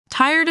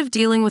Tired of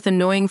dealing with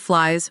annoying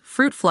flies,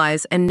 fruit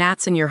flies, and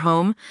gnats in your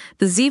home?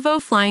 The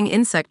Zevo Flying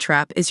Insect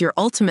Trap is your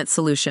ultimate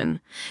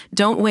solution.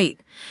 Don't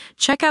wait.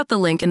 Check out the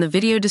link in the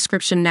video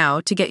description now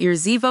to get your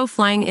Zevo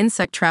Flying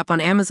Insect Trap on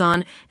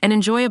Amazon and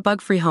enjoy a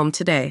bug-free home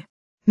today.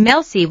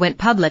 Mel C went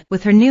public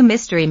with her new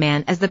mystery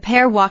man as the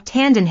pair walked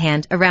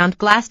hand-in-hand around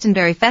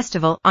Glastonbury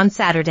Festival on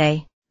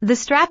Saturday. The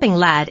strapping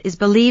lad is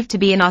believed to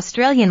be an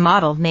Australian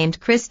model named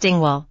Chris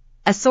Dingwall,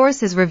 a source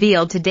has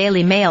revealed to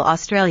Daily Mail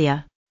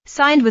Australia.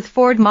 Signed with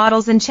Ford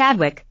Models and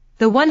Chadwick,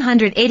 the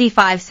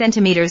 185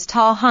 centimeters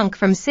tall hunk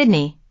from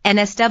Sydney,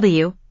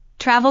 NSW,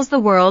 travels the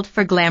world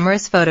for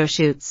glamorous photo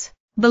shoots.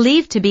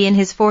 Believed to be in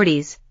his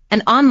 40s,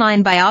 an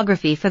online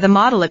biography for the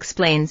model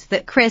explains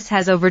that Chris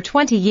has over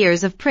 20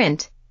 years of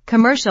print,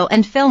 commercial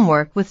and film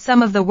work with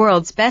some of the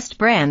world's best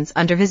brands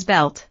under his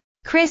belt.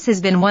 Chris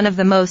has been one of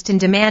the most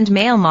in-demand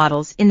male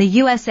models in the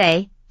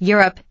USA,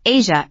 Europe,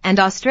 Asia and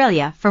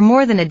Australia for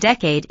more than a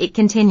decade, it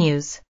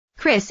continues.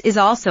 Chris is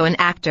also an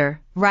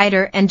actor,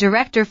 writer and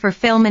director for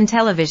film and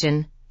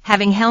television,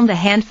 having helmed a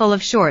handful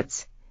of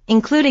shorts,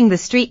 including the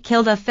Street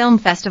Kilda Film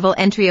Festival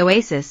entry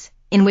Oasis,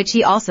 in which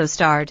he also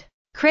starred.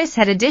 Chris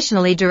had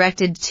additionally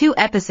directed 2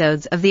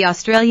 episodes of the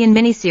Australian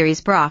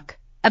miniseries Brock,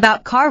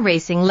 about car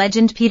racing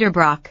legend Peter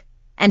Brock,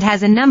 and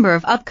has a number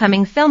of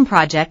upcoming film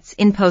projects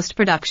in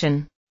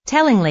post-production.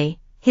 Tellingly,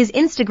 his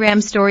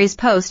Instagram stories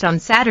post on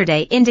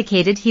Saturday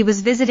indicated he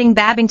was visiting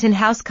Babington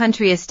House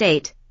Country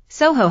Estate,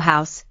 Soho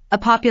House, a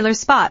popular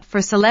spot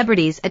for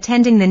celebrities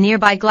attending the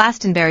nearby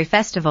Glastonbury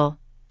Festival,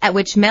 at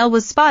which Mel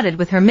was spotted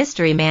with her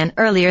mystery man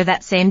earlier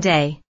that same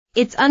day.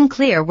 It's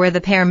unclear where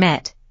the pair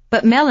met,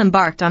 but Mel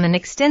embarked on an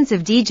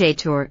extensive DJ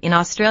tour in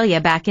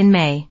Australia back in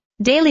May.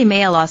 Daily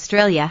Mail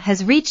Australia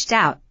has reached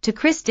out to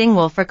Chris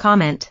Dingwall for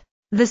comment.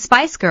 The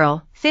Spice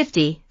Girl,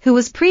 50, who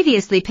was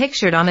previously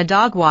pictured on a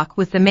dog walk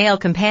with the male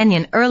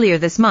companion earlier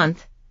this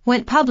month,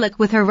 went public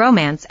with her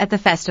romance at the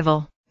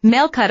festival.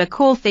 Mel cut a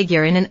cool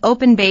figure in an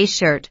open beige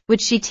shirt,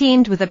 which she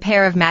teamed with a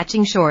pair of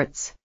matching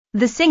shorts.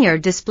 The singer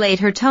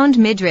displayed her toned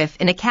midriff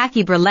in a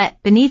khaki bralette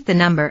beneath the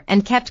number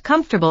and kept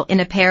comfortable in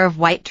a pair of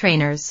white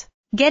trainers.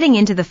 Getting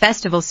into the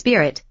festival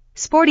spirit,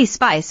 Sporty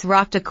Spice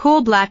rocked a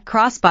cool black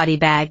crossbody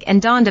bag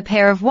and donned a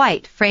pair of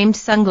white framed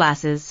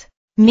sunglasses.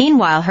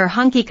 Meanwhile, her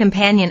hunky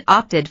companion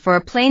opted for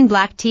a plain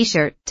black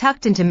t-shirt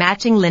tucked into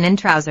matching linen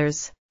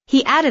trousers.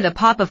 He added a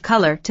pop of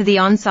color to the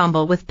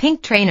ensemble with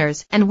pink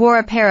trainers and wore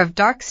a pair of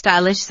dark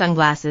stylish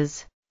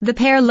sunglasses. The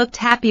pair looked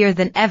happier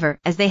than ever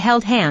as they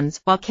held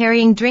hands while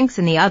carrying drinks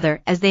in the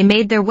other as they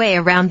made their way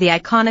around the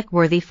iconic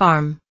Worthy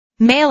farm.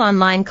 Mail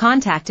Online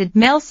contacted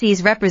Mel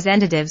C's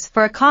representatives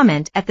for a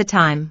comment at the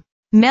time.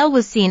 Mel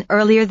was seen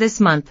earlier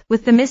this month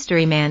with the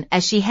mystery man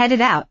as she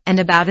headed out and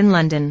about in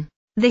London.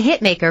 The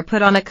hitmaker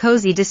put on a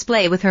cozy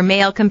display with her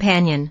male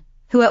companion,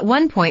 who at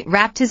one point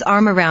wrapped his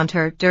arm around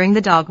her during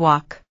the dog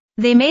walk.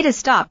 They made a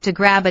stop to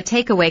grab a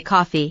takeaway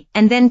coffee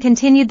and then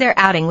continued their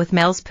outing with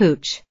Mel's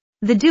pooch.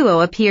 The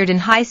duo appeared in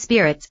high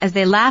spirits as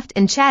they laughed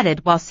and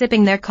chatted while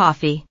sipping their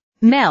coffee.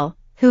 Mel,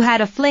 who had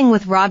a fling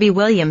with Robbie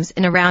Williams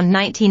in around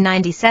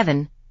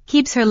 1997,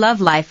 keeps her love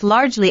life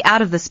largely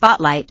out of the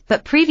spotlight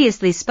but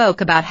previously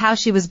spoke about how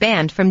she was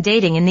banned from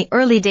dating in the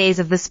early days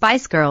of the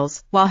Spice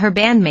Girls while her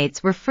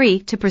bandmates were free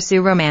to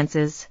pursue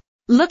romances.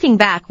 Looking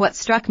back, what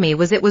struck me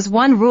was it was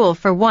one rule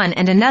for one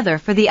and another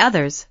for the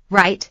others,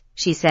 right?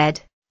 She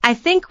said. I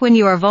think when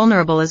you are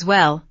vulnerable as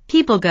well,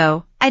 people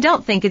go, I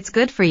don't think it's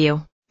good for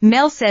you.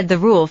 Mel said the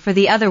rule for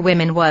the other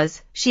women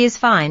was, she is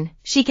fine,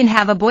 she can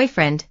have a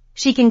boyfriend,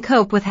 she can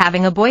cope with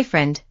having a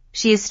boyfriend,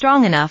 she is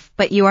strong enough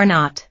but you are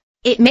not.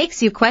 It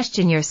makes you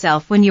question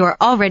yourself when you are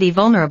already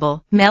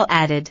vulnerable, Mel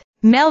added.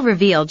 Mel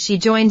revealed she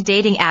joined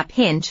dating app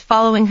Hinge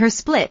following her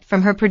split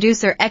from her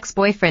producer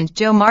ex-boyfriend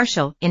Joe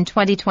Marshall in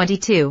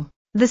 2022.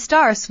 The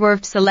star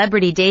swerved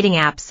celebrity dating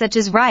apps such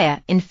as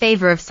Raya in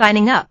favor of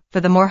signing up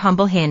for the more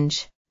humble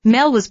Hinge.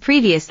 Mel was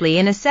previously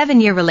in a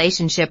 7-year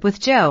relationship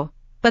with Joe,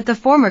 but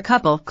the former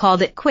couple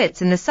called it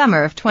quits in the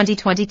summer of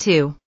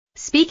 2022.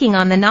 Speaking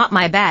on the Not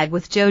My Bag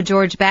with Joe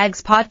George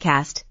Baggs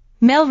podcast,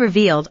 Mel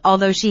revealed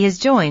although she has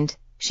joined,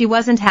 she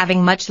wasn't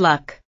having much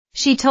luck.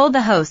 She told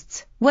the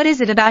hosts, "What is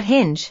it about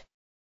Hinge?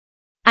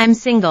 I'm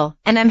single,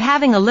 and I'm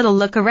having a little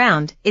look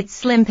around, it's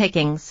slim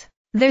pickings.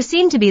 There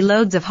seem to be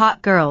loads of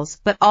hot girls,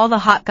 but all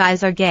the hot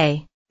guys are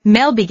gay."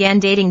 Mel began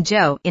dating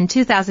Joe in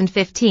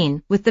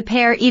 2015, with the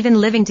pair even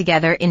living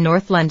together in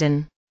North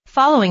London.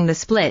 Following the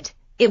split,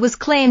 it was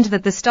claimed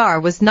that the star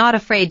was not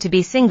afraid to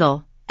be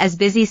single, as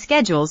busy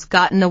schedules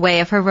got in the way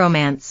of her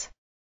romance.